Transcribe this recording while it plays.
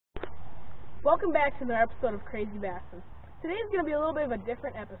Welcome back to another episode of Crazy Bassin. Today's going to be a little bit of a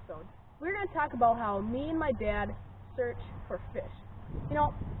different episode. We're going to talk about how me and my dad search for fish. You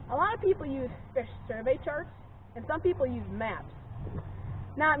know, a lot of people use fish survey charts, and some people use maps.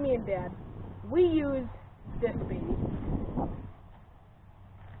 Not me and Dad. We use this baby.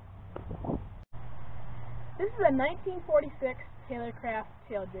 This is a 1946 Taylor Craft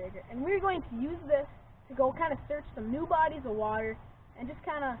tail dragger, and we're going to use this to go kind of search some new bodies of water and just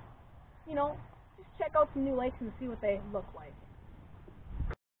kind of, just check out some new lakes and see what they look like.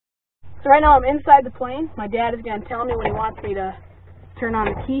 So right now I'm inside the plane. My dad is going to tell me when he wants me to turn on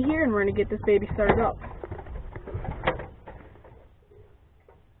the key here, and we're going to get this baby started up.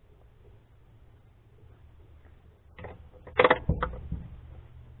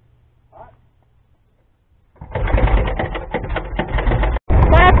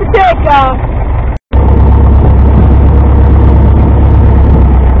 Time for takeoff.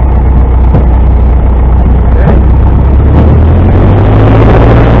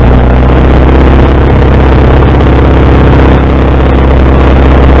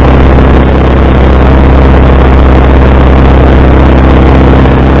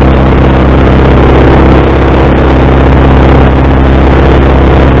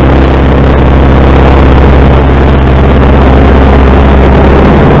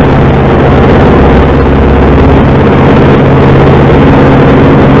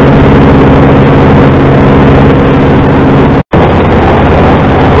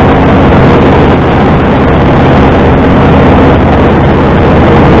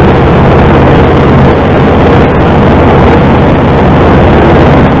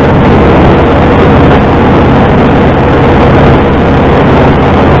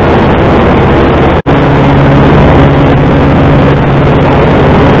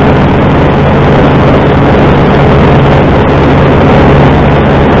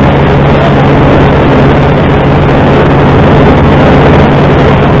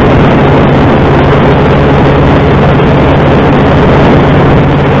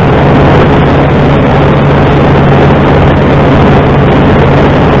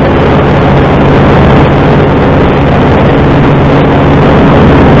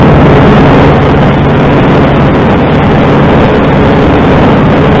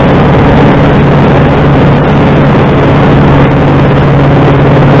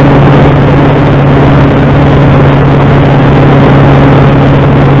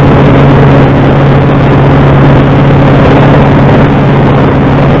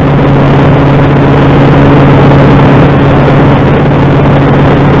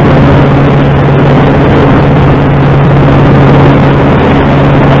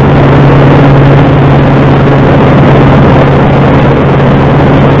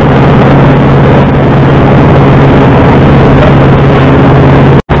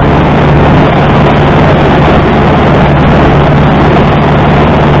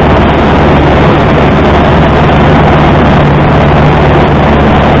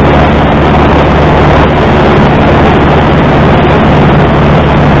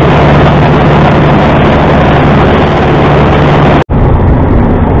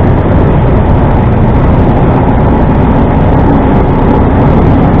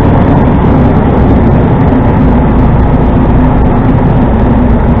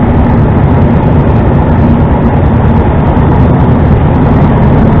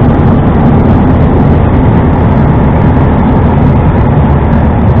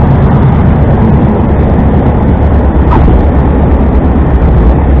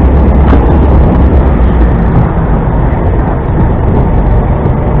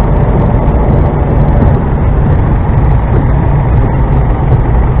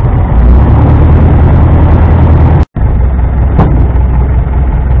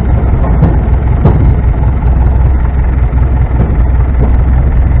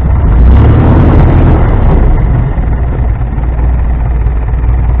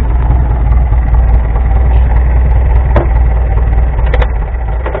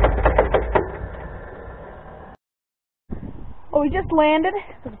 Well, we just landed.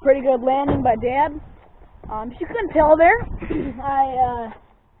 It was a pretty good landing by Dad. If you couldn't tell there, I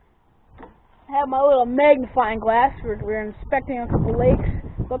have my little magnifying glass. We're inspecting a couple lakes,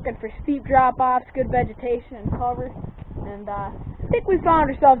 looking for steep drop-offs, good vegetation and cover, and I think we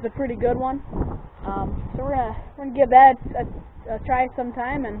found ourselves a pretty good one. So we're gonna give that a try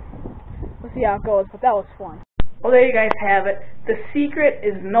sometime, and we'll see how it goes. But that was fun. Well, there you guys have it. The secret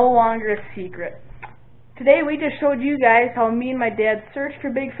is no longer a secret. Today we just showed you guys how me and my dad search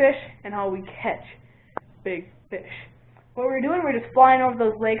for big fish and how we catch big fish. What we're doing, we're just flying over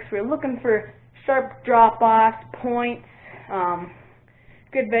those lakes. We're looking for sharp drop-offs, points,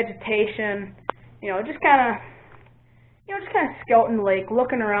 good vegetation, just kind of scouting the lake,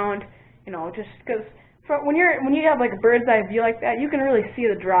 looking around, just because when you have like a bird's eye view like that, you can really see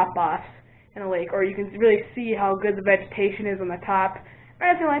the drop-offs in the lake, or you can really see how good the vegetation is on the top, or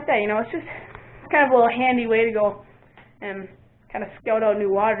anything like that. It's just kind of a little handy way to go and kind of scout out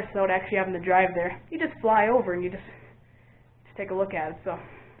new waters without actually having to drive there. You just fly over and you just take a look at it. So,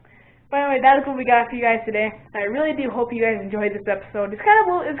 but anyway, that is what we got for you guys today. I really do hope you guys enjoyed this episode. It's kind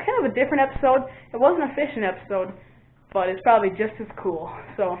of a different episode. It wasn't a fishing episode, but it's probably just as cool.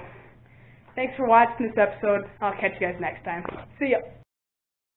 So, thanks for watching this episode. I'll catch you guys next time. See ya.